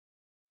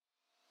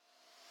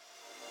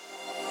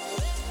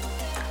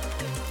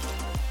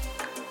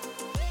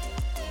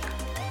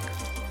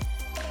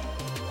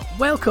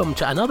Welcome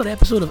to another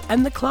episode of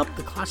In the Club,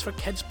 the Class for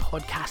Kids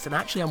podcast. And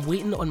actually, I'm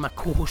waiting on my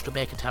co-host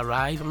Rebecca to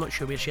arrive. I'm not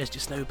sure where she is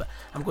just now, but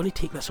I'm going to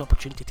take this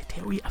opportunity to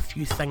tell you a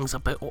few things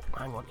about... Oh,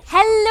 hang on.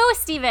 Hello,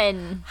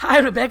 Stephen. Hi,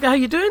 Rebecca. How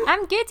you doing?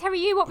 I'm good. How are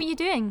you? What were you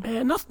doing?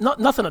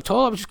 Nothing at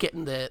all. I was just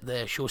getting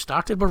the show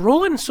started. We're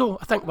rolling, so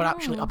I think we're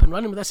actually up and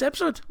running with this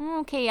episode.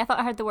 Okay, I thought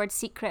I heard the word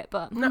secret,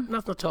 but... Nothing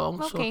at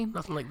all. Okay. So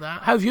nothing like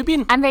that. How have you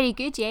been? I'm very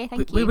good, yeah,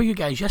 thank you. Where were you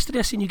guys yesterday?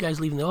 I seen you guys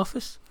leaving the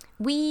office.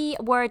 We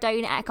were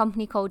down at a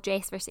company called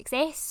Dress for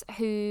Success,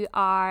 who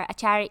are a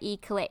charity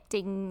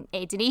collecting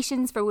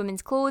donations for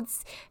women's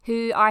clothes,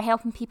 who are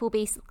helping people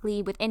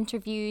basically with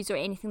interviews or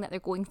anything that they're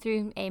going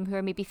through, who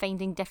are maybe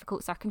finding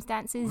difficult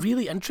circumstances.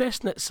 Really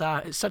interesting. It's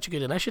such a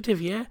good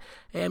initiative, yeah.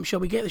 Shall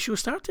we get the show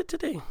started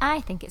today?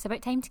 I think it's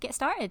about time to get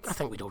started. I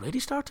think we'd already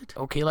started.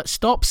 Okay, let's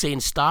stop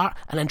saying start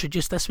and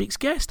introduce this week's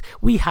guest.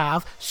 We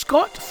have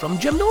Scott from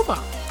Gymnova.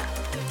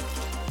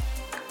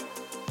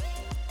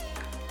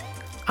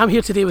 I'm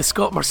here today with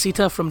Scott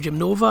Morcita from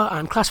Gymnova,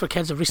 and Class for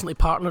Kids have recently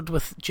partnered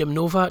with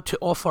Gymnova to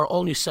offer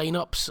all new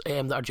sign-ups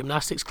that are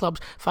gymnastics clubs,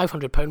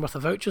 £500 worth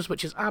of vouchers,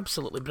 which is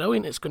absolutely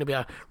brilliant. It's going to be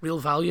a real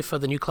value for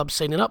the new clubs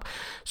signing up.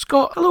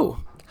 Scott, hello.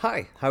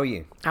 Hi, how are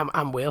you?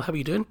 I'm well. How are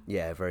you doing?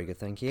 Yeah, very good,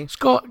 thank you.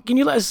 Scott, can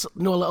you let us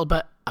know a little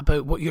bit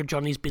about what your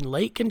journey's been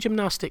like in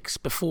gymnastics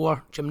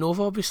before Gymnova,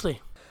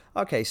 obviously?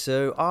 Okay,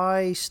 so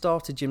I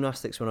started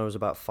gymnastics when I was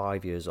about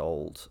 5 years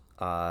old.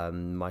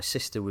 My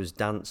sister was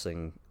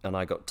dancing and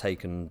I got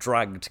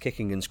dragged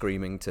kicking and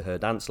screaming to her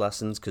dance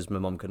lessons because my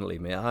mum couldn't leave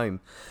me at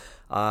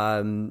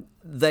home.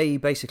 They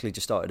basically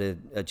just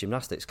started a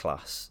gymnastics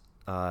class.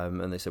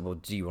 And they said, well,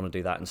 do you want to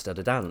do that instead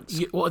of dance?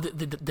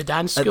 The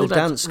dance school? The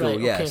dance school, right,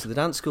 yeah. Okay. So the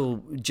dance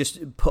school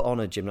just put on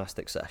a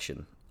gymnastics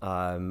session.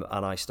 And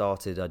I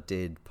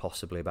did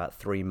possibly about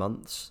 3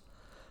 months.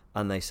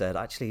 And they said,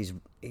 actually,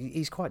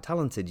 he's quite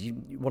talented.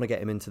 You want to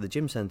get him into the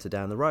gym centre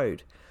down the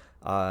road.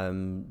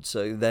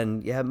 So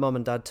then, yeah, Mum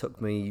and Dad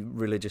took me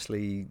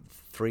religiously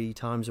 3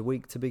 times a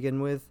week to begin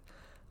with.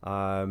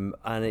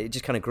 And it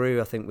just kind of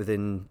grew. I think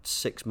within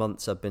 6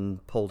 months I've been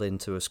pulled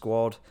into a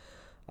squad.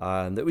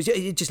 That was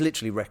just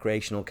literally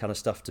recreational kind of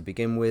stuff to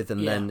begin with.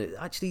 And then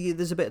actually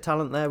there's a bit of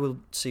talent there. We'll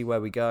see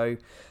where we go.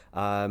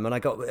 And I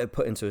got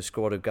put into a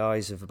squad of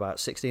guys of about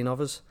 16 of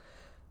us.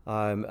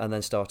 And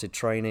then started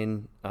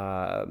training.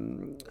 I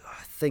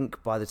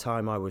think by the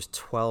time I was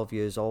 12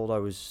 years old, I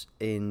was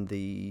in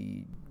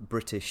the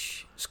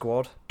British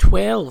squad.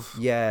 12?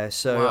 Yeah,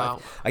 so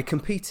wow. I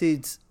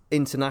competed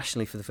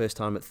internationally for the first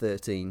time at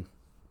 13.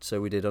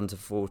 So we did under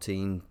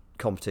 14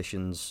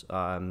 competitions.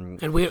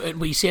 And where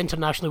you say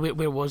internationally,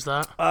 where was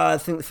that? I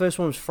think the first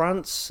one was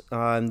France.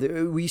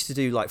 We used to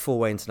do like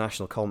 4-way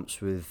international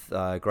comps with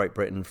Great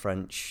Britain,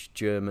 French,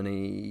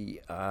 Germany,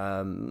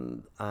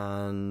 and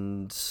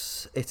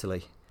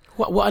Italy.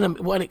 What an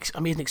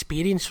amazing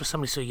experience for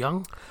somebody so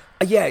young.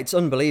 Yeah, it's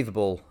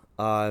unbelievable.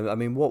 I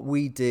mean, what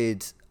we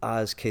did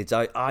as kids,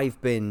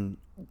 I've been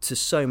to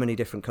so many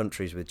different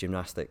countries with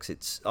gymnastics.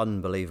 It's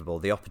unbelievable.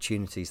 The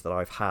opportunities that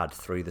I've had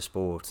through the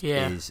sport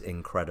is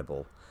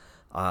incredible.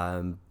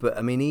 But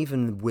I mean,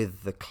 even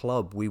with the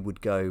club, we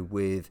would go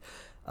with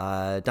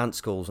dance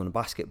schools and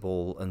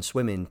basketball and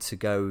swimming to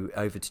go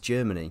over to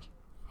Germany,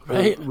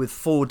 right? With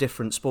 4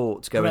 different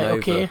sports going over,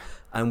 okay.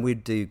 And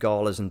we'd do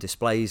galas and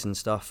displays and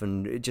stuff,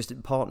 and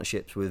just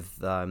partnerships with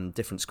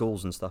different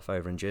schools and stuff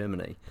over in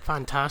Germany.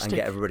 Fantastic. And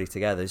get everybody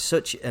together. It's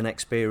such an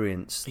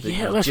experience.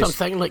 That's what I'm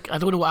thinking. Like, I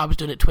don't know what I was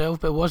doing at 12,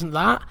 but it wasn't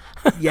that.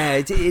 Yeah,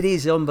 it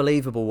is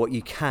unbelievable what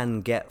you can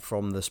get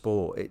from the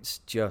sport.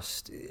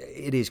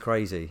 It is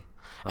crazy.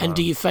 And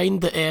do you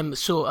find that,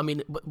 so, I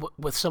mean,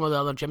 with some of the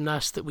other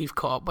gymnasts that we've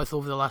caught up with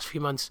over the last few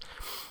months,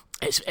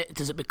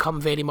 does it become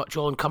very much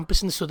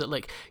all-encompassing so that,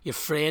 like, your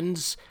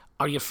friends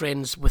are your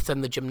friends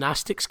within the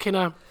gymnastics kind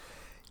of?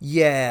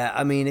 Yeah,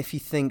 I mean, if you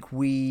think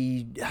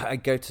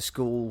I'd go to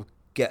school,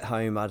 get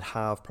home, I'd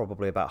have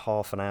probably about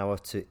half an hour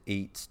to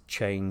eat,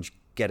 change,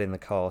 get in the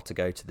car to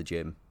go to the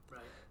gym.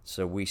 Right.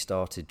 So we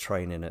started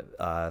training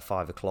at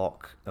 5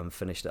 o'clock and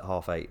finished at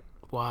 8:30.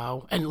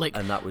 Wow. And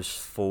that was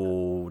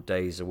 4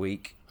 days a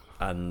week,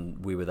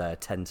 and we were there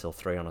 10 till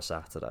 3 on a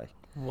Saturday.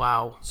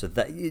 Wow. So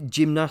that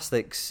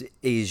gymnastics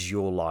is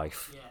your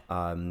life. Yeah.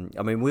 I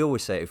mean, we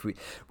always say if we're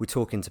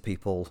talking to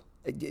people,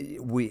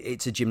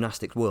 it's a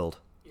gymnastics world.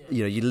 Yeah.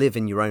 You know, you live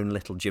in your own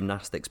little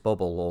gymnastics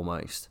bubble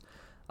almost.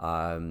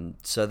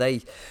 So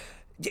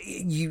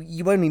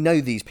you only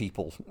know these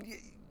people.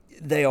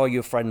 They are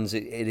your friends.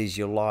 It is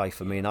your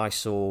life. I mean, I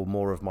saw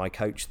more of my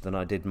coach than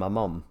I did my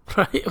mum.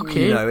 Right.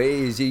 Okay. You know, it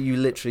is. You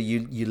literally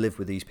you live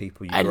with these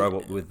people. You grow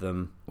up with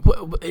them.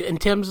 In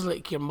terms of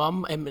like your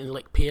mum and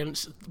like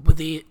parents, were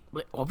they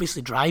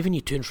obviously driving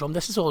you to and from?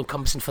 This is all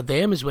encompassing for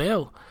them as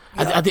well.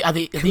 Yeah, are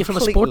they from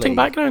a sporting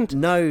background?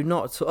 No,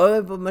 not at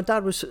all. But my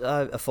dad was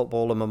a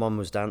footballer. My mum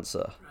was a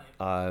dancer.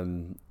 Right.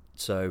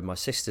 So my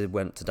sister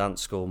went to dance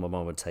school. My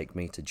mum would take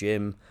me to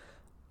gym.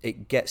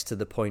 It gets to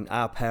the point,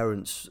 our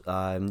parents,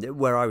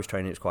 where I was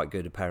training, it was quite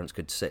good. The parents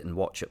could sit and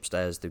watch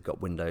upstairs. They've got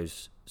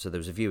windows, so there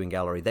was a viewing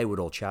gallery. They would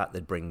all chat.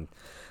 They'd bring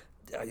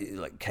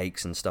like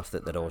cakes and stuff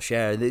that they'd all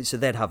share. So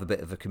they'd have a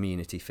bit of a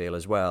community feel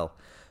as well.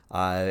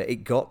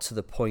 It got to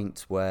the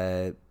point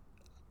where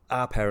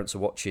our parents are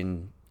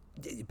watching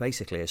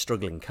basically a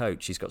struggling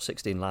coach. He's got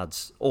 16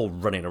 lads all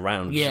running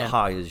around as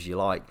high as you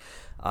like.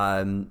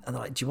 And they're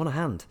like, do you want a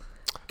hand?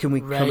 Can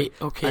we?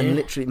 Okay. And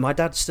literally, my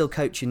dad's still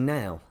coaching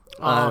now.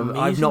 Oh,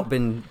 I've not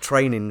been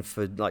training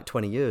for like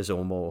 20 years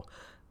or more,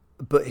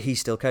 but he's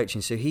still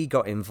coaching. So he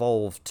got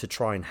involved to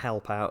try and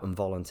help out and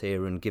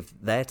volunteer and give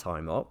their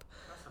time up.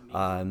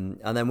 And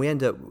then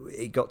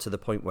it got to the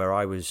point where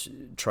I was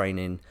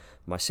training.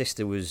 My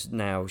sister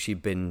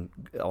she'd been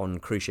on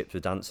cruise ships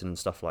with dancing and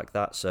stuff like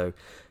that. So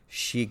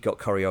she got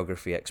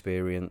choreography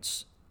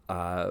experience.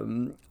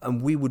 And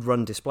we would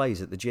run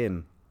displays at the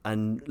gym.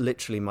 And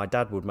literally my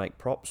dad would make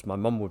props, my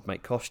mum would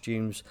make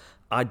costumes,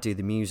 I'd do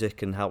the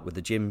music and help with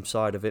the gym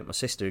side of it, my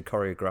sister would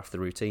choreograph the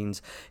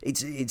routines.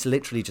 It's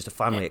literally just a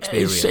family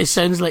experience. It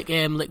sounds like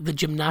the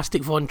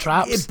gymnastic Von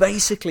Trapps.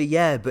 Basically,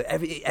 yeah, but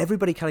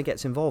everybody kind of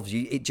gets involved.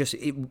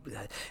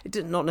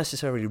 It not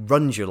necessarily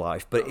runs your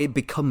life, but it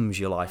becomes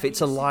your life. It's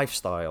a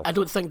lifestyle. I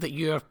don't think that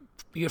your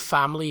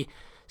family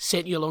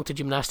sent you along to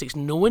gymnastics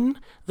knowing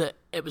that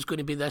it was going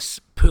to be this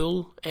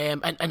pool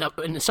and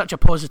in such a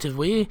positive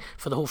way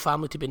for the whole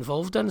family to be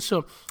involved in.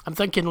 So I'm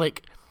thinking,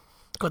 like,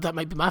 God, that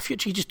might be my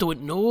future. You just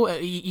don't know.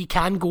 You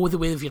can go the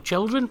way of your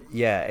children.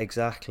 Yeah,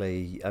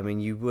 exactly. I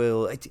mean, you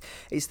will.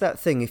 It's that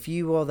thing. If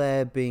you are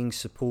there being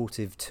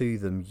supportive to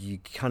them, you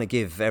kind of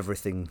give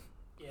everything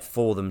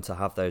for them to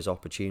have those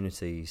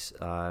opportunities.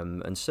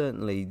 And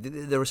certainly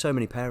there are so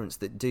many parents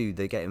that do.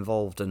 They get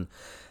involved and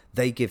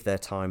they give their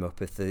time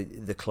up if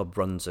the club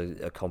runs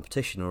a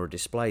competition or a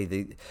display.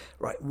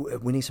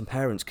 We need some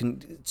parents.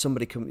 Can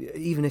somebody come,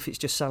 even if it's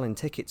just selling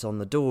tickets on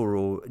the door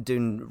or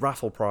doing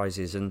raffle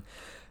prizes? And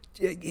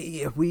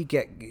we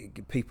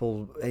get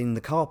people in the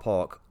car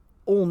park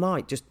all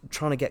night just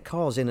trying to get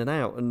cars in and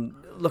out and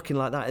looking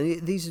like that.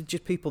 And these are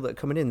just people that are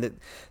coming in that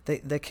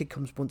their kid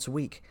comes once a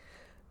week.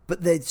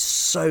 But they're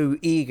so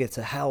eager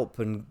to help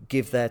and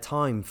give their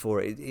time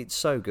for it. It's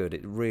so good.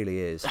 It really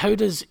is. How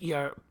does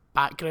your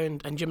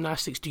background in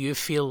gymnastics, do you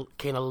feel,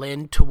 kind of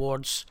lend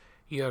towards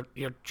your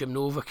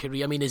Gymnova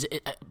career? I mean,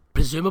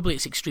 presumably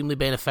it's extremely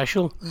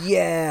beneficial.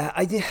 Yeah,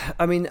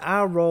 I mean,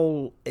 our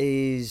role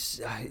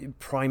is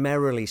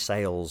primarily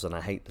sales, and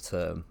I hate the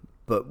term,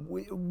 but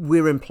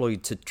we're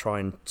employed to try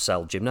and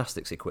sell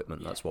gymnastics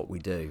equipment. That's what we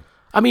do.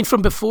 I mean,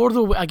 from before,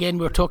 though, again,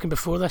 we were talking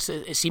before this,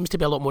 it seems to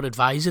be a lot more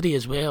advisory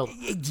as well.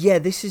 Yeah,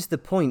 this is the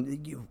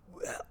point.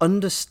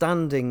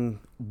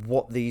 Understanding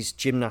what these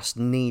gymnasts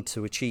need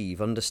to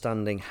achieve,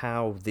 understanding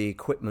how the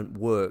equipment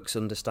works,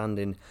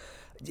 understanding,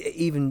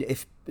 even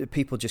if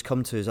people just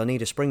come to us, I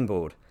need a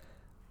springboard.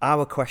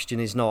 Our question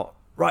is not,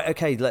 right,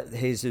 okay,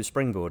 here's a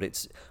springboard.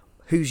 It's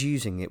who's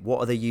using it, what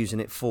are they using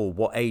it for,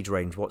 what age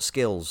range, what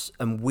skills,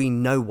 and we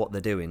know what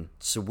they're doing,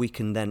 so we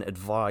can then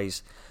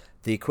advise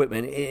the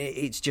equipment.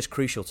 It's just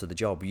crucial to the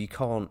job. You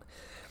can't,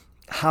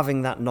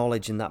 having that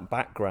knowledge and that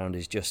background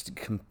is just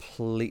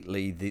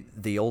completely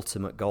the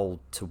ultimate goal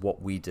to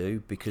what we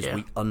do, because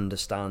we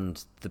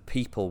understand the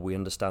people, we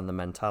understand the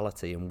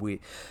mentality, and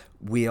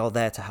we are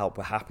there to help.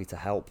 We're happy to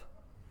help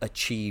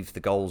achieve the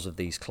goals of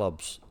these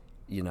clubs.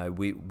 You know,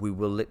 we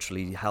will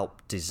literally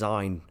help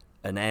design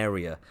an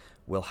area,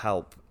 we'll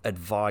help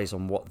advise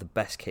on what the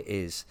best kit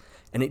is,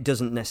 and it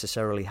doesn't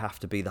necessarily have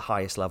to be the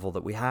highest level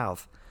that we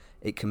have.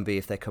 It can be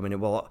if they're coming in,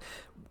 well,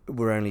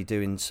 we're only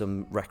doing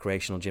some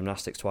recreational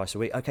gymnastics twice a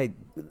week. Okay,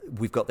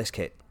 we've got this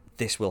kit.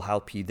 This will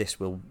help you.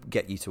 This will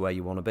get you to where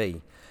you want to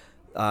be.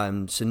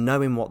 So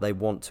knowing what they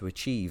want to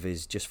achieve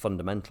is just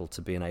fundamental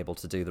to being able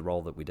to do the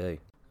role that we do.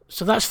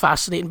 So that's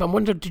fascinating. But I'm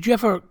wondering, did you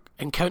ever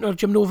encounter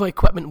Gymnova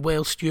equipment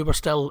whilst you were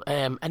still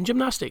in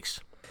gymnastics?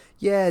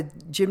 Yeah,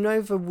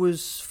 Gymnova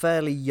was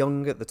fairly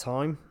young at the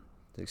time.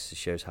 This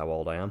shows how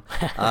old I am.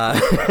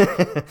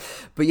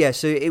 But yeah,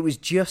 so it was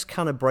just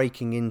kind of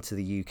breaking into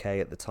the UK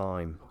at the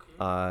time.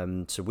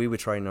 So we were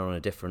training on a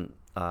different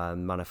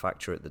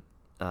manufacturer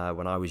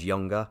when I was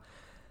younger.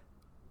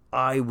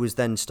 I was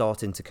then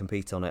starting to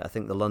compete on it. I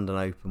think the London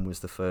Open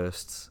was the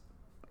first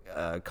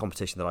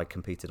competition that I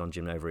competed on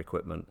Gymnova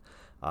equipment.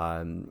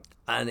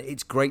 And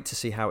it's great to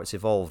see how it's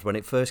evolved. When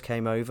it first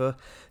came over,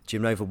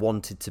 Gymnova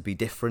wanted to be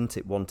different.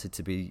 It wanted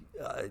to be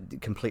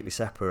completely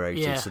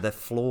separated. Yeah. So their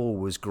floor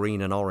was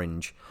green and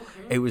orange.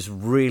 Okay. It was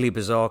really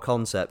bizarre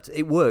concept.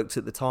 It worked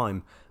at the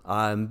time.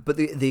 But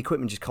the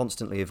equipment just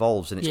constantly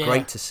evolves, and it's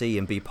great to see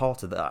and be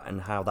part of that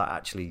and how that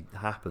actually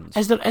happens.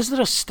 Is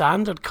there a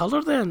standard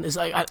colour then? Is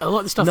like a lot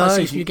of the stuff I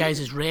see from you guys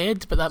is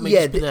red, but that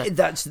might be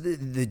that's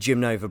the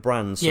Gymnova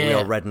brand. So we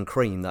are red and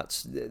cream.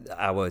 That's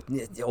our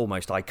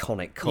almost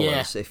iconic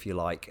colours, if you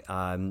like.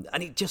 And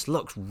it just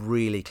looks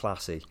really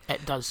classy.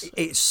 It does.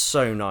 It's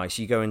so nice.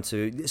 You go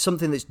into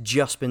something that's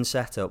just been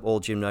set up, all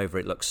Gymnova.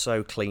 It looks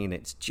so clean.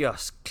 It's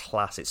just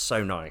class. It's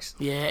so nice.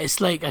 Yeah, it's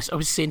like I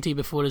was saying to you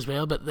before as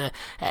well, but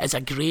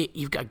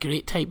you've got a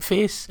great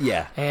typeface.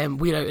 Yeah.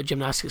 We're out at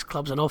gymnastics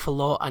clubs an awful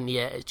lot, and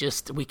it's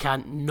just, we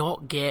can't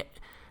not get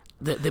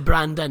the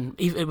branding,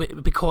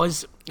 even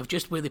because of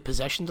just where they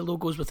position the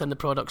logos within the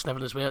products and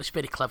everything as well. It's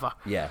very clever.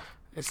 Yeah.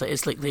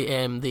 It's like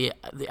the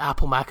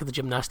Apple Mac of the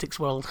gymnastics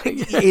world.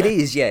 It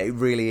is, yeah, it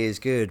really is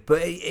good.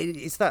 But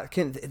it's that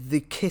the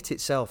kit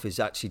itself is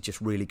actually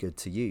just really good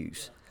to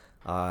use.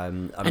 I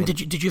mean,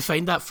 did you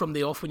find that from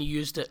the off when you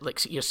used it,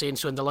 like you're saying,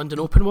 so in the London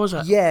Open, was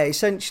it? Yeah,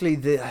 essentially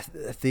the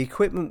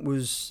equipment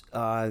was,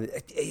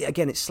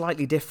 again, it's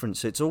slightly different,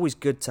 so it's always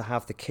good to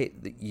have the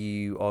kit that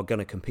you are going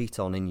to compete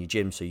on in your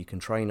gym so you can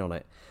train on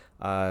it.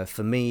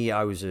 For me,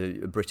 I was a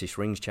British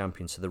rings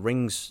champion, so the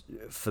rings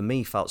for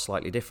me felt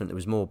slightly different. There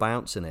was more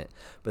bounce in it,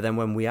 but then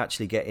when we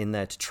actually get in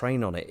there to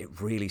train on it, it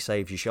really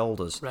saves your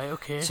shoulders. Right,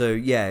 okay. So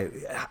yeah,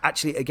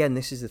 actually, again,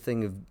 this is the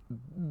thing of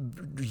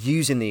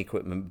using the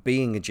equipment,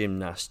 being a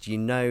gymnast. You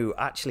know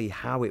actually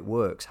how it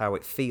works, how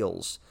it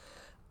feels,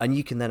 and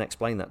you can then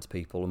explain that to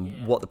people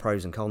and what the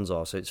pros and cons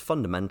are. So it's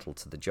fundamental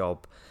to the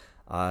job.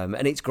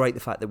 And it's great the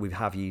fact that we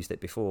have used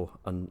it before,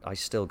 and I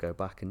still go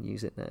back and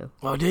use it now.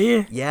 Oh, do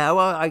you? Yeah,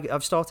 well,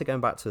 I've started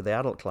going back to the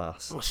adult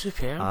class. Oh,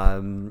 super.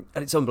 And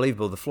it's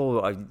unbelievable. The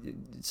floor,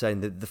 I'm saying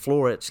the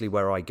floor actually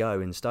where I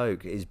go in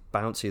Stoke is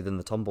bouncier than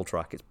the tumble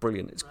track. It's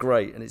brilliant. It's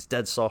great, and it's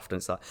dead soft, and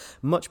it's like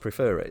much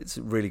prefer it. It's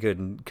really good,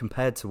 and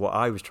compared to what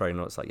I was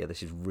training on, it's like, yeah,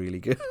 this is really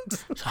good.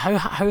 So how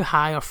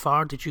high or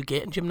far did you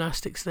get in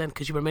gymnastics then?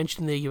 Because you were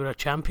mentioning that you were a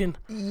champion.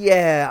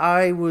 Yeah,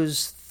 I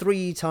was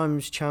 3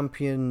 times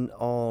champion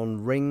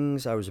on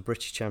rings. I was a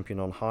British champion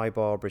on high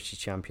bar, British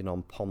champion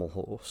on pommel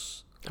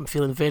horse. I'm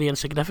feeling very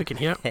insignificant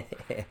here.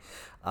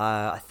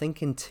 I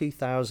think in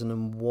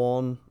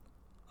 2001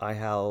 I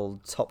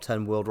held top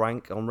 10 world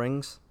rank on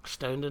rings.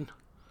 Astounding.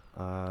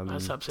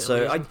 That's absolutely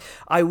so amazing.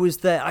 I was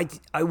there.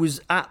 I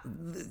was at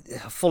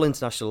full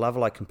international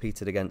level. I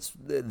competed against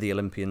the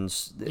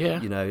Olympians. Yeah.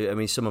 You know, I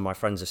mean, some of my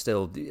friends are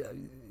still,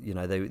 you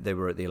know, they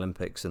were at the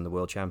Olympics and the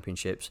World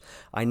Championships.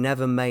 I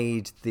never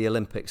made the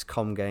Olympics,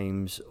 Com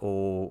Games,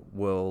 or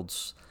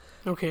Worlds.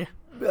 Okay.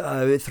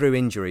 Through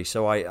injury.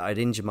 So I'd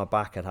injured my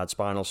back, I'd had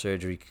spinal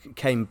surgery,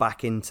 came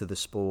back into the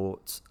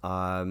sport,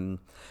 and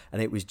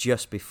it was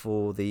just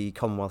before the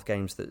Commonwealth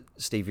Games that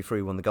Stevie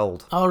Frew won the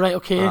gold. Oh, right,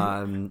 okay.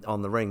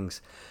 On the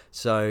rings.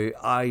 So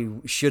I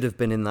should have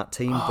been in that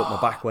team, but my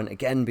back went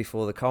again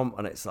before the comp,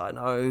 and it's like,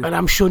 no. And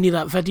I'm showing you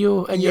that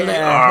video, and you're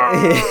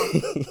like,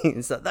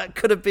 it's like, that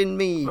could have been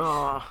me.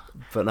 oh.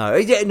 But no,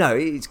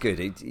 it's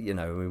good. You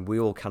know, I mean, we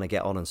all kind of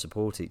get on and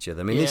support each other.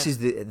 I mean, this is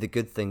the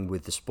good thing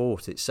with the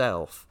sport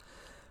itself.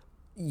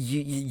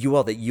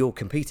 You're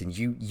competing.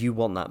 You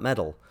want that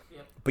medal,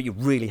 but you're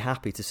really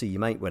happy to see your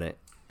mate win it.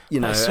 You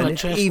know, so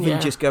and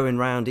even just going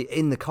around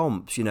in the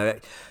comps, you know,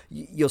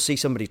 you'll see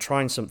somebody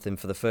trying something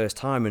for the first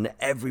time, and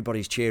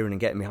everybody's cheering and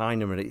getting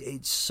behind them, and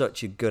it's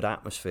such a good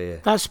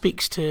atmosphere. That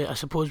speaks to, I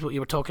suppose, what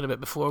you were talking about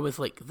before with,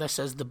 like, this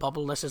is the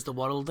bubble, this is the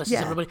world, this is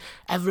everybody.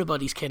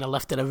 Everybody's kind of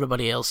lifting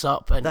everybody else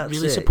up and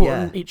really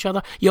supporting each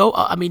other.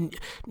 I mean,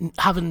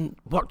 having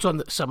worked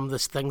on some of the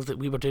things that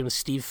we were doing with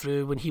Steve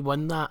Frew when he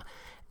won that,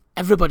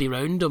 everybody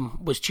around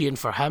him was cheering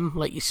for him.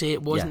 Like you say,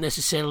 it wasn't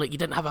necessarily like you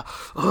didn't have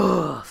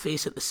a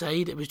face at the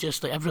side. It was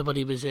just like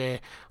everybody was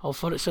all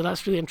for it. So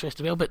that's really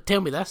interesting. Well, but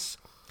tell me this.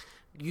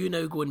 You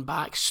now going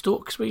back,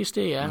 Stokes where you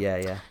stay, yeah?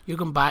 Yeah. You're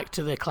going back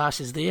to the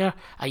classes there.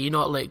 Are you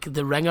not like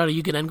the ringer? Are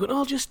you going in going,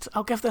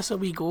 I'll give this a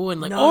wee go, and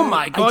like, oh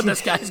my God,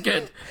 this guy's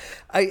good.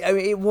 I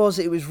mean, it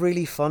was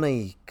really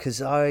funny because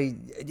I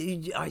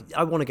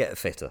want to get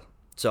fitter.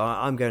 So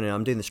I'm going in,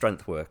 I'm doing the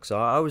strength work. So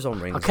I was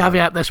on rings. I'll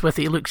caveat this with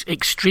he looks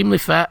extremely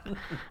fit, and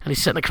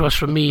he's sitting across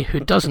from me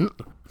who doesn't.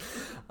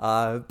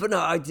 But no,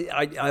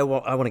 I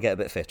want to get a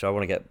bit fitter. I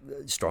want to get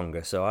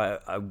stronger. So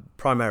I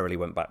primarily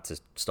went back to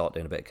start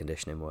doing a bit of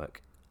conditioning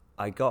work.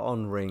 I got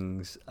on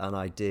rings and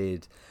I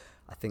did,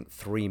 I think,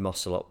 3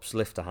 muscle ups,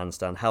 lift a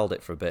handstand, held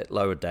it for a bit,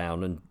 lowered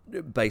down,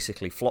 and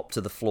basically flopped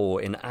to the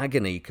floor in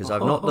agony because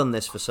I've not done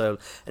this for so.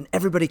 And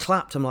everybody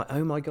clapped. I'm like,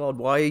 oh my God,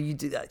 why are you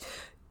doing that?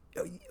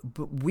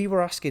 But we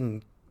were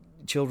asking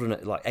children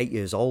at like 8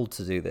 years old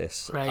to do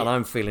this, and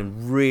I'm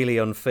feeling really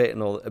unfit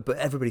and all. But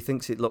everybody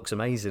thinks it looks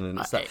amazing, and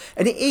it's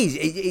and it is.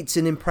 It's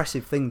an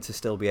impressive thing to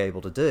still be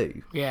able to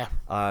do. Yeah.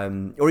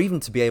 Or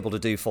even to be able to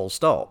do full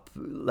stop,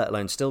 let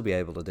alone still be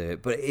able to do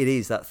it. But it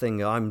is that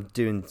thing. I'm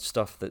doing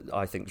stuff that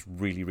I think is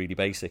really, really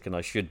basic, and I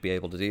should be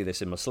able to do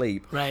this in my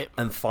sleep. Right.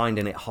 And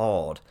finding it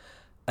hard,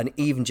 and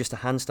even just a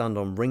handstand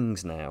on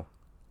rings now.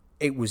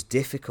 It was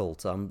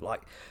difficult.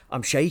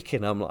 I'm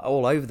shaking. I'm like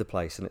all over the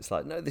place, and it's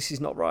like, no, this is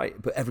not right.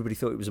 But everybody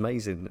thought it was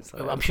amazing. It's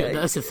like, I'm sure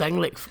that's the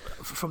thing. Like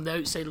from the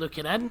outside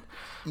looking in,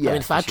 yeah, I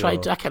mean, if I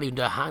tried, I can't even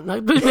do a hand.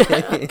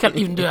 I can't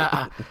even do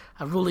a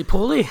roly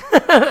poly.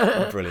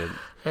 Brilliant.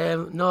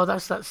 No,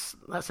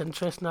 that's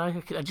interesting.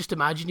 I just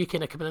imagine you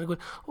kind of coming in and going,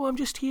 "Oh, I'm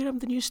just here. I'm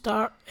the new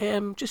start.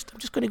 I'm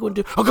just going to go and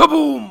do a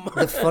kaboom."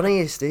 The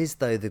funniest is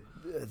though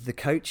the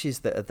coaches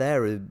that are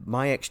there are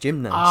my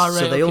ex-gymnasts, Right,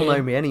 so they all okay.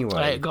 know me anyway.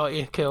 Right, got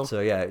you. Cool. So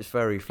yeah, it's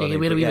very funny. You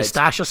wear a But wee yeah, it's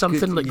moustache or something,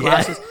 good- like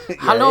glasses. Yeah,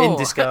 Hello. in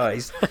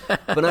disguise.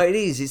 But no,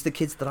 it's the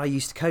kids that I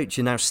used to coach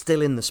are now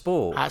still in the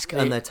sport. That's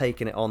great. And they're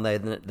taking it on.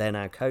 They're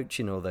now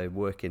coaching or they're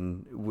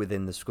working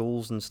within the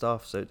schools and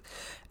stuff. So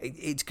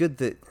it's good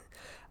that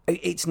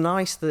it's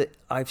nice that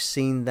I've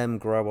seen them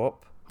grow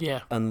up. Yeah.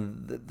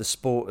 And the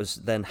sport has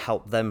then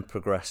helped them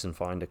progress and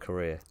find a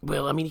career.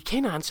 Well, I mean, you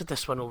kind of answered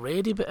this one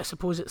already, but I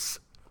suppose it's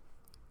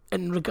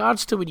in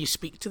regards to when you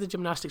speak to the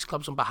gymnastics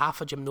clubs on behalf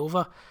of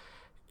Gymnova,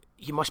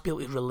 you must be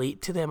able to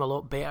relate to them a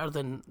lot better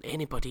than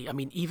anybody. I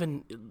mean,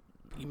 even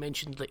you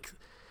mentioned like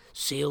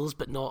sales,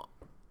 but not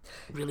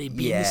really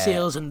being Yeah.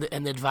 sales and the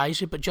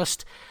advisory, but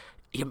just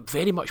you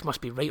very much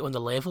must be right on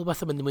the level with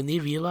them. And when they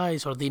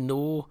realise or they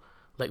know,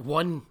 like,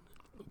 one,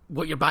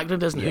 what your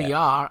background is and who Yeah. you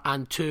are,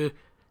 and two,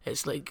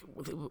 it's like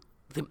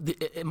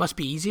it must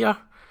be easier.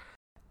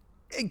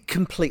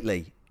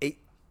 Completely.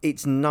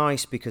 It's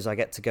nice because I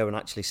get to go and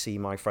actually see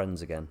my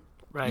friends again.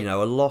 Right. You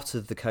know, a lot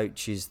of the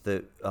coaches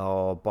that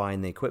are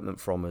buying the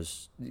equipment from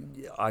us,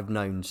 I've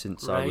known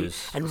since I Right.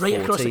 was And right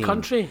across the 14.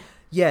 country.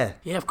 Yeah.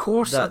 Yeah, of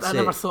course. I That's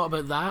never it. thought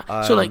about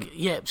that. So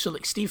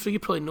like Steve, you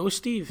probably know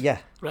Steve. Yeah.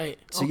 Right.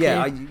 So okay.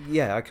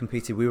 I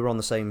competed. We were on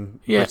the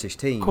same Yeah, British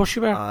team. of course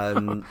you were.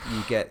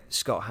 You get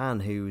Scott Han,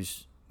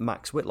 who's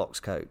Max Whitlock's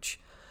coach.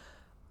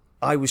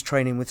 I was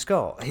training with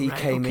Scott. He Right,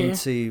 came okay.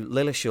 into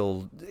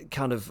Lillishall,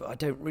 kind of, I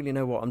don't really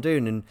know what I'm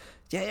doing. And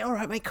yeah, all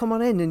right, mate, come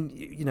on in. And,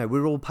 you know,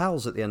 we're all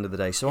pals at the end of the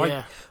day. So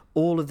Yeah.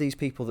 all of these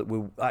people that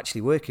we're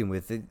actually working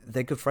with,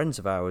 they're good friends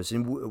of ours.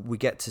 And we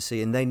get to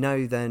see, and they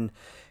know then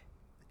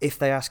if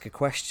they ask a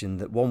question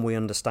that, one, we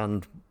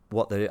understand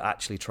what they're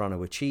actually trying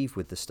to achieve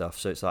with the stuff.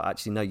 So it's like,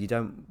 actually, no, you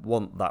don't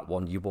want that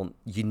one.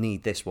 You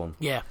need this one.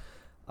 Yeah.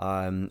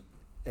 And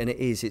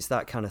it's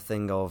that kind of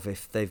thing of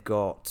if they've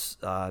got,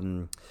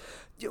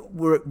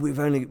 we're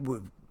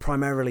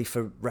primarily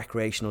for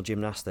recreational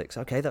gymnastics.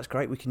 Okay, that's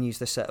great. We can use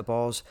this set of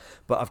bars,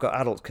 but I've got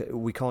adults.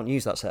 We can't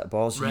use that set of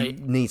bars. Right.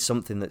 You need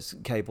something that's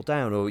cabled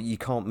down, or you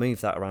can't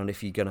move that around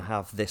if you're going to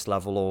have this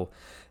level, or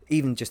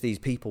even just these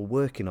people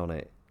working on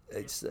it.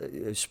 It's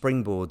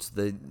springboards.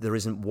 There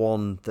isn't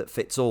one that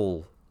fits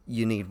all.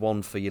 You need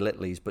one for your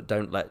littlies, but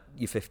don't let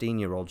your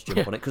 15-year-olds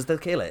jump on it because they'll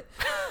kill it.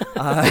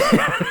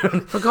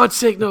 For God's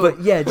sake, no. But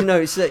yeah, you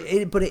know, it's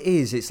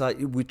like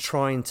we're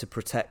trying to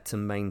protect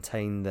and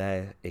maintain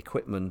their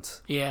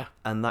equipment yeah.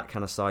 and that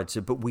kind of side.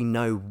 So, but we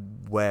know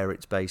where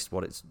it's based,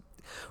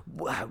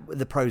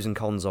 the pros and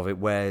cons of it,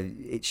 where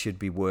it should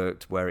be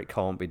worked, where it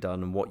can't be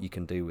done, and what you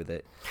can do with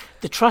it.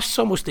 The trust's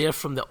almost there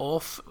from the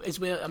off as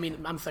well. I mean,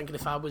 I'm thinking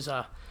if I was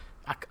a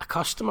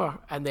customer,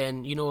 and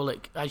then, you know,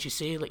 like as you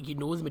say, like, you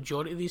know, the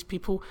majority of these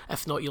people,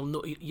 if not, you'll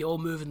know you all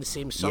move in the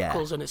same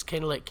circles. Yeah. And it's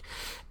kind of like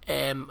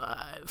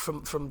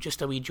from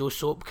just a wee Joe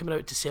Soap coming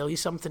out to sell you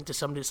something to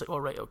somebody that's like,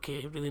 all right,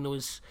 okay, he really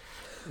knows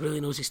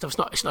his stuff.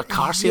 It's not a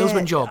car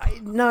salesman job.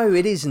 No,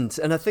 it isn't,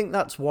 and I think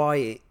that's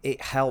why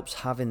it helps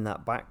having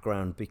that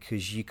background,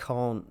 because you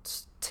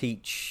can't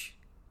teach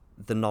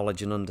the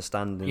knowledge and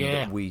understanding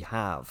Yeah. that we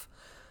have.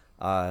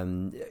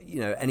 You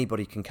know,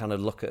 anybody can kind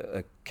of look at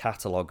a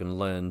catalogue and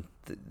learn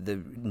the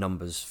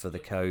numbers for the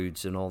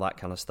codes and all that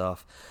kind of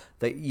stuff.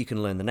 That you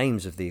can learn the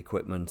names of the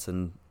equipment,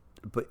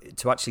 but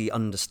to actually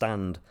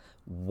understand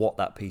what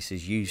that piece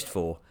is used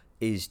for,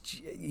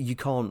 you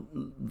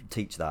can't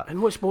teach that.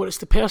 And what's more, it's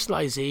the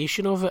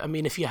personalisation of it. I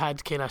mean, if you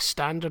had kind of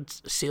standard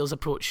sales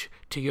approach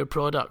to your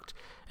product,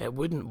 it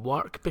wouldn't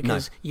work,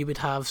 because you would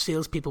have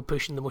salespeople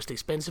pushing the most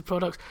expensive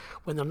products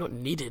when they're not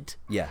needed.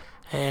 Yeah.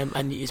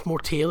 And it's more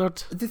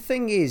tailored. The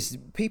thing is,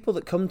 people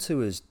that come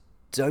to us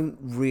don't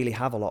really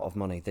have a lot of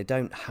money. They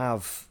don't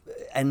have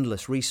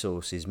endless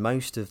resources.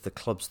 Most of the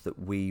clubs that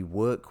we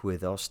work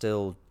with are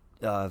still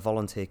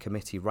volunteer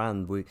committee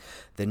ran.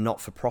 They're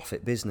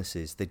not-for-profit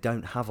businesses. They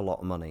don't have a lot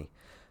of money.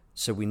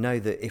 So we know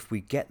that if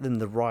we get them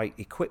the right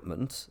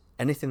equipment,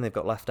 anything they've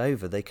got left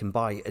over, they can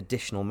buy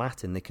additional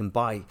matting. They can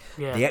buy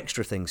the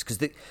extra things, because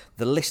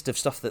the list of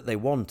stuff that they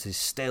want is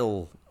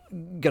still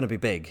going to be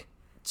big.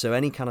 So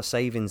any kind of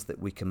savings that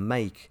we can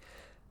make,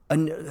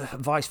 and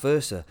vice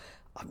versa,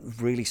 I'm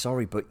really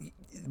sorry, but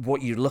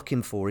what you're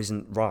looking for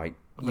isn't right.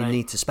 You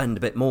need to spend a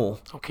bit more.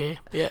 Okay,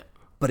 yeah.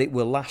 But it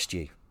will last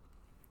you.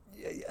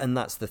 And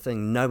that's the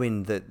thing,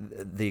 knowing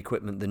that the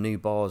equipment, the new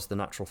bars, the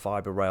natural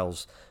fibre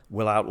rails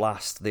will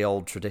outlast the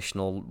old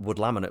traditional wood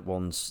laminate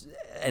ones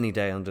any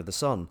day under the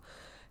sun.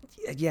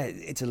 Yeah,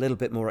 it's a little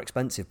bit more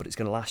expensive, but it's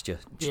going to last you.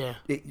 Yeah.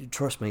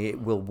 Trust me,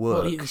 it will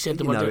work. Well, you said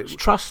the You word, know, it's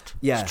trust.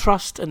 Yeah. It's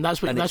trust, and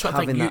that's what I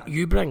think having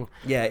you bring.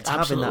 Yeah, it's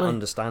Absolutely. having that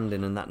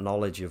understanding and that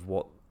knowledge of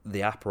what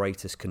the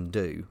apparatus can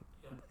do.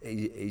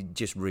 It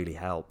just really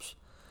helps.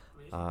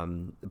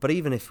 But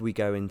even if we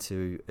go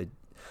into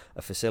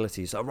a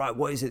facility, so right,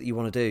 what is it that you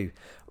want to do?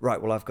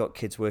 Right, well, I've got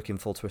kids working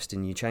full twist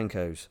in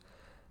Yuchenkos.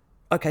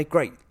 Okay,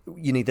 great.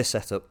 You need this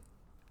setup.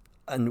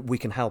 and we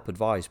can help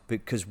advise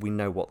because we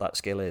know what that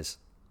skill is.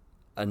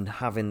 And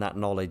having that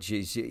knowledge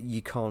is,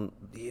 you can't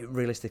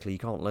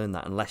learn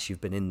that unless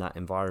you've been in that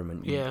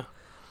environment. Yeah.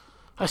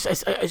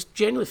 It's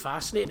genuinely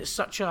fascinating. It's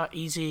such a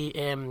easy,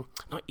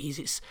 not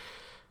easy, it's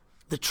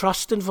the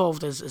trust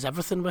involved is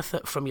everything with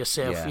it from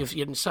yourself. Yeah.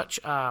 You're in such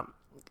a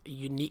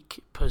unique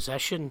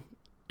position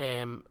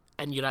in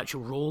your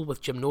actual role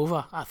with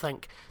Gymnova, I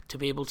think, to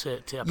be able to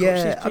approach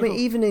these people. I mean,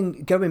 even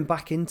in going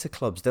back into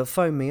clubs, they'll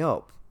phone me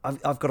up.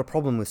 I've got a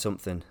problem with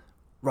something.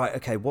 Right,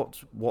 okay,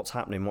 what's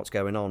happening? What's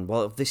going on?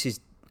 Well, if this is...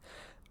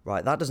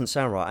 Right, that doesn't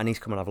sound right. I need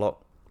to come and have a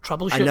look.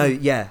 Troubleshooting. I know,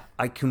 yeah.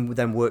 I can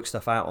then work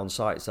stuff out on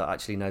sites that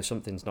actually know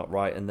something's not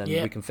right, and then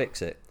we can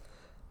fix it.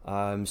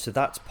 So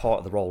that's part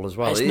of the role as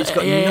well. It's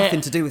got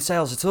nothing to do with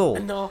sales at all.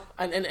 No,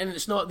 and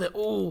it's not that,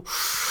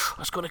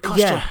 it's going to cost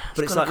you. Yeah,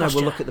 but it's like, no,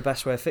 we'll look at the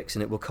best way of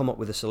fixing it. We'll come up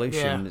with a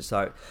solution. Yeah. It's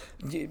like,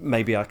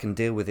 maybe I can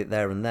deal with it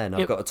there and then.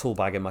 I've got a tool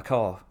bag in my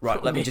car.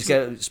 Right, let me just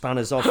get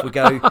spanners off, we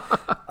go.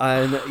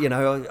 And,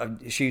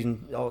 I'm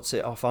shooting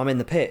it off. I'm in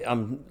the pit.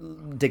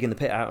 I'm digging the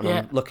pit out and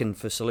I'm looking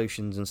for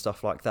solutions and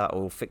stuff like that,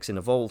 or fixing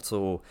a vault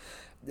or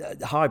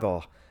high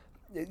bar.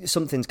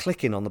 Something's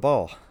clicking on the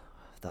bar.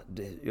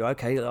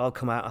 Okay, I'll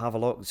come out and have a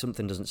look.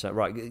 Something doesn't sound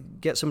right.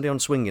 Get somebody on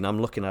swinging.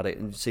 I'm looking at it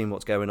and seeing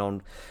what's going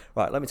on.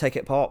 Right, let me take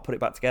it apart, put it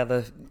back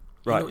together.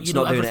 Right, it's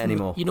not doing it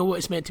anymore. You know what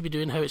it's meant to be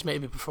doing, how it's meant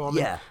to be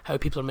performing, how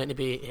people are meant to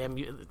be.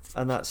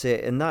 And that's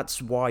it. And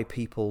that's why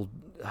people,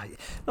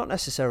 not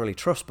necessarily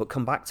trust, but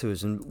come back to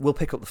us and we'll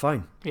pick up the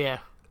phone. Yeah.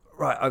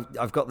 Right,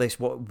 I've got this.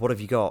 What have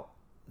you got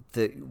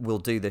that will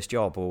do this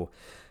job?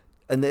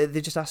 And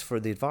they just ask for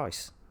the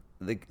advice.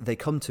 They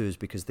come to us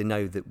because they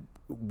know that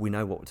we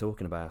know what we're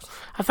talking about.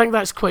 I think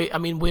that's quite,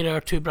 where our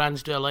two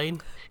brands do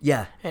align.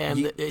 Yeah.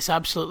 It's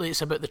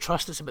about the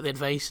trust, it's about the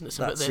advice, and it's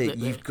about the...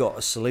 You've got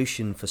a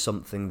solution for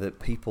something that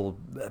people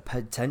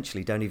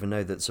potentially don't even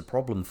know that's a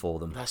problem for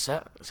them. That's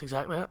it. That's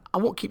exactly it. I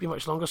won't keep you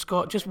much longer,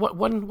 Scott. Just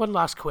one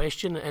last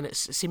question, and it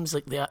seems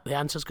like the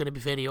answer's going to be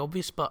very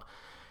obvious, but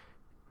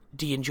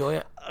do you enjoy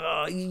it?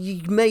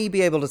 You may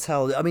be able to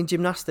tell.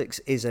 Gymnastics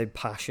is a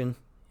passion.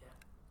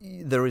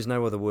 There is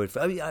no other word for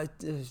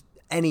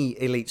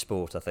any elite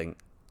sport. I think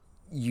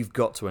you've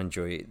got to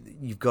enjoy it.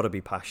 You've got to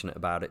be passionate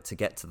about it to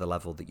get to the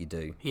level that you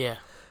do. Yeah.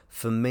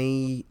 For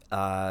me,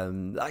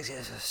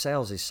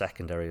 sales is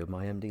secondary.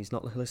 My MD's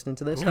not listening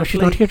to this. No,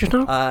 she's not here just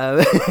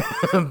now.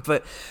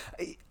 But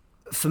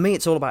for me,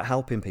 it's all about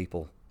helping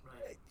people.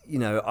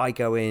 I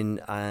go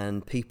in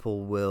and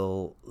people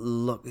will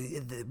look.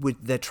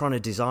 They're trying to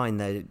design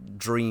their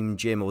dream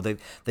gym, or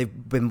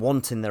they've been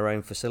wanting their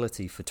own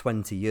facility for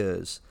 20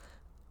 years.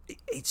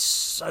 It's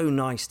so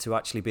nice to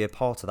actually be a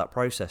part of that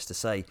process, to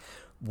say,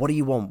 what do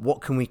you want? What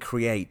can we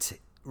create?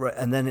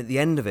 And then at the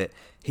end of it,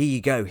 here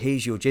you go.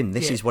 Here's your gym.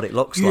 This is what it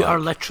looks like. You are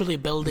literally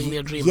building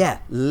their dream. Yeah,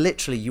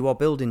 literally, you are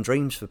building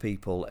dreams for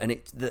people, and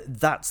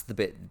that's the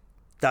bit.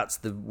 That's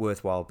the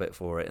worthwhile bit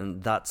for it,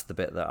 and that's the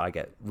bit that I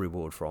get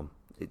reward from.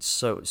 It's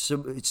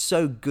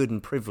so good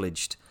and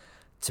privileged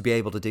to be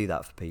able to do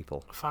that for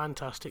people.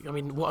 Fantastic.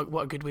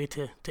 What a good way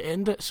to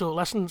end it. So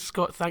listen,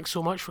 Scott, thanks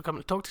so much for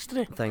coming to talk to us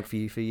today. Thank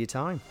you for your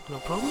time. No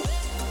problem.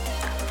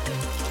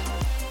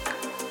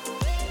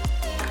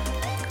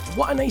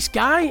 What a nice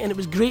guy, and it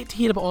was great to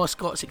hear about all of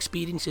Scott's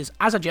experiences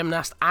as a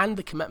gymnast and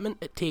the commitment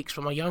it takes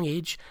from a young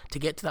age to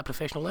get to that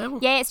professional level.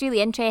 Yeah, it's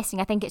really interesting.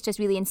 I think it's just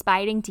really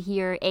inspiring to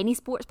hear any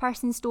sports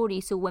person's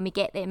story, so when we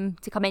get them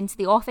to come into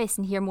the office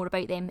and hear more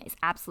about them, it's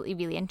absolutely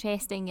really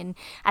interesting. And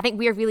I think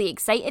we're really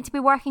excited to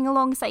be working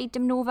alongside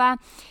Gymnova,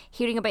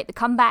 hearing about the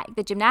comeback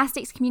the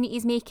gymnastics community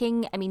is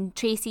making.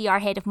 Tracy, our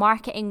head of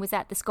marketing, was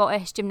at the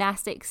Scottish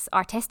Gymnastics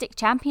Artistic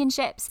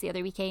Championships the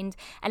other weekend,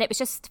 and it was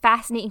just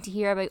fascinating to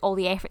hear about all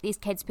the effort these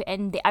kids put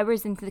in, the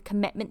hours into the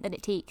commitment that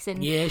it takes.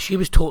 And yeah, she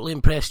was totally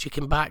impressed. She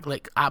came back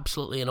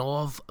absolutely in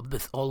awe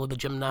with all of the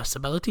gymnast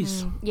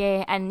abilities.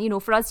 Yeah, and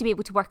for us to be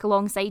able to work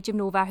alongside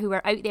Gymnova, who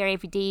are out there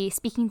every day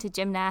speaking to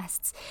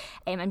gymnasts,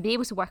 and be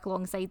able to work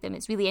alongside them,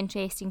 it's really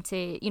interesting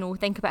to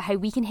think about how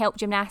we can help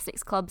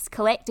gymnastics clubs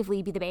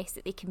collectively be the best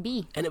that they can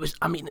be. And it was,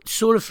 it's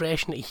so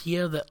refreshing to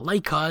hear that,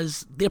 like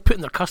us, they're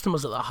putting their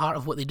customers at the heart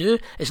of what they do.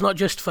 It's not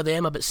just for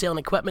them about selling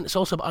equipment, it's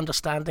also about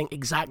understanding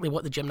exactly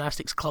what the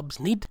gymnastics clubs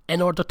need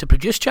in order to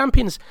produce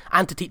champions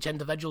and to teach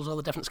individuals all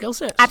the different skill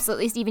sets.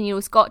 Absolutely,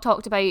 Stephen. Scott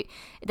talked about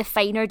the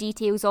finer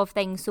details of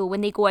things. So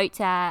when they go out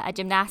to a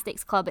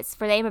gymnastics club, it's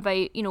for them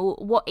about,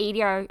 what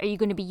area are you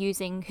going to be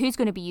using, who's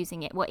going to be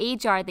using it, what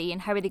age are they,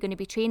 and how are they going to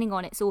be training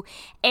on it. So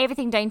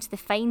everything down to the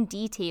fine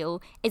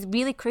detail is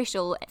really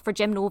crucial for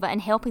Gymnova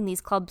and helping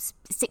these clubs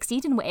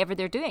succeed in whatever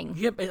they're doing.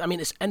 Yep,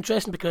 it's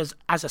interesting because,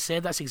 as I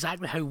said, that's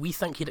exactly how we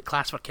think here at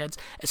Class for Kids.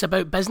 It's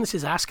about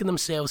businesses asking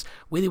themselves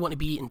where they want to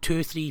be in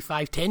 2, 3,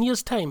 5, 10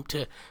 years' time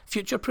to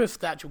future future-proof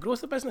the actual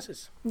growth of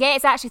businesses. Yeah,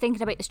 it's actually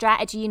thinking about the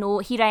strategy, you know,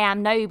 here I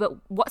am now, but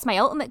what's my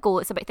ultimate goal?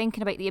 It's about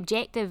thinking about the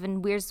objective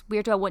and where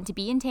do I want to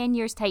be in 10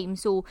 years' time.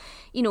 So,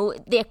 you know,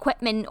 the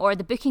equipment or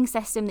the booking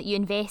system that you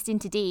invest in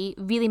today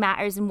really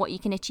matters in what you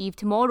can achieve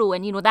tomorrow.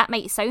 And, you know, that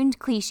might sound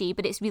cliche,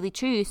 but it's really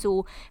true.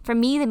 So for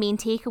me, the main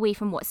takeaway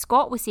from what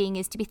Scott was saying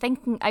is to be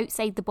thinking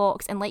outside the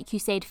box and, like you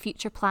said,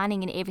 future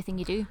planning in everything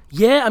you do.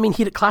 Yeah, I mean,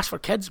 here at Class for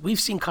Kids, we've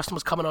seen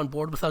customers coming on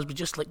board with us with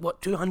just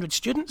 200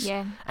 students?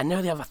 Yeah. And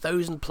now they have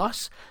 1,000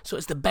 plus. So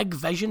it's the big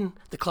vision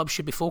the club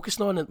should be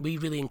focusing on that we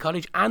really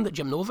encourage and that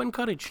Gym Nova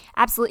encourage.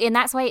 Absolutely, and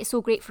that's why it's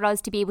so great for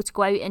us to be able to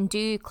go out and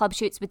do club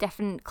shoots with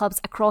different clubs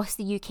across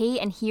the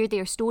UK and hear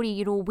their story.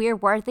 You know, where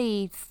were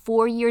they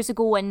 4 years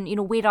ago and, you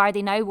know, where are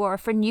they now? Or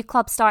for new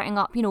clubs starting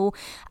up, you know,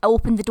 I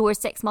opened the doors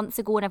 6 months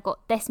ago and I've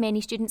got this many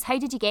students. How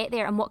did you get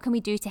there and what can we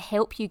do to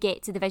help you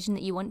get to the vision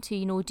that you want to?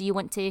 You know, do you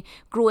want to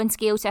grow and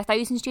scale to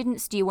 1,000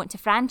 students? Do you want to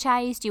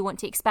franchise? Do you want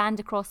to expand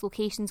across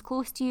locations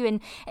close to you?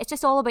 And it's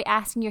just all about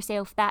asking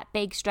yourself that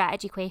big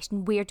strategy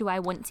question, where do I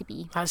want to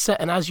be? That's it,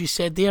 and as you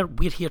said there,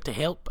 we're here to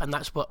help, and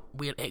that's what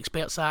we're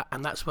experts at,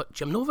 and that's what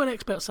Gym Nova are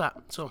experts at.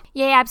 So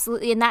yeah,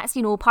 absolutely, and that's,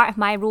 you know, part of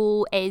my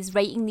role is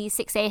writing these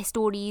success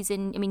stories,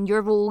 and I mean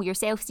your role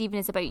yourself, Stephen,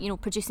 is about, you know,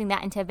 producing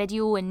that into a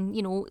video and,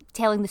 you know,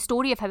 telling the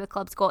story of how a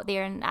club's got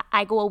there. And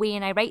I go away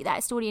and I write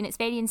that story, and it's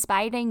very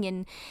inspiring,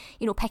 and,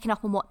 you know, picking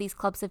up on what these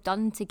clubs have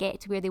done to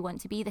get to where they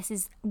want to be. This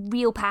is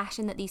real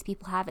passion that these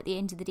people have at the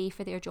end of the day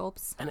for their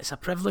jobs, and it's a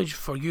privilege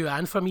for you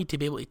and for me to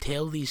be able to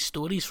tell these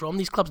stories from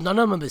these clubs. None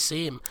of them are the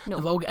same. No.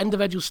 They've all got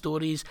individual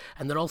stories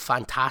and they're all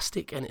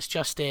fantastic, and it's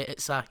just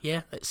it's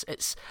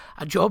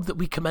a job that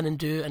we come in and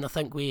do, and I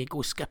think we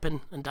go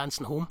skipping and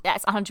dancing home.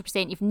 That's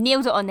 100%. You've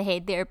nailed it on the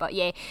head there. But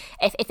yeah,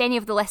 if any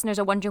of the listeners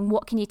are wondering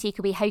what can you take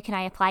away, how can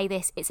I apply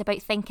this, it's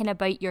about thinking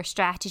about your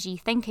strategy,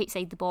 think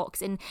outside the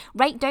box and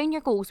write down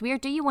your goals. Where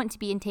do you want to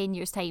be in 10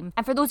 years time?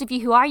 And for those of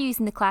you who are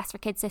using the Class for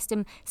Kids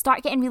system,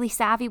 start getting really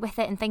savvy with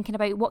it and thinking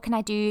about what can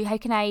I do, how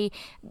can I,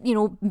 you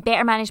know,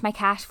 better manage my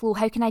cash flow,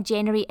 how can I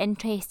generate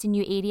interest in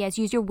new areas.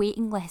 Use your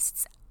waiting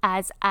lists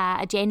as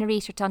a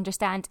generator to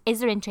understand, is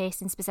there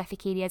interest in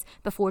specific areas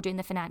before doing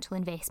the financial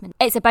investment.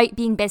 It's about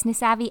being business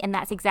savvy, and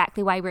that's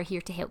exactly why we're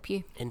here to help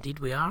you. Indeed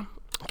we are.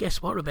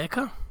 Guess what,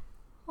 Rebecca?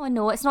 Oh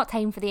no, it's not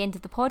time for the end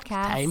of the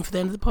podcast. Time for the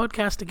end of the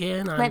podcast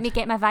again. Let me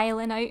get my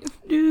violin out.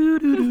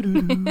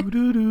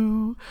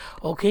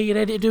 Okay, you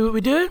ready to do what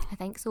we do? I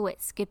think so.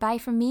 It's goodbye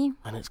from me.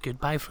 And it's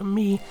goodbye from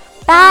me.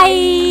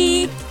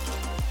 Bye!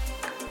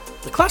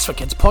 The Class for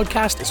Kids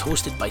podcast is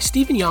hosted by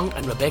Stephen Young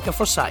and Rebecca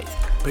Forsyth.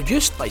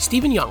 Produced by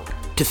Stephen Young.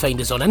 To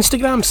find us on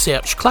Instagram,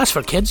 search Class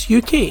for Kids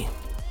UK.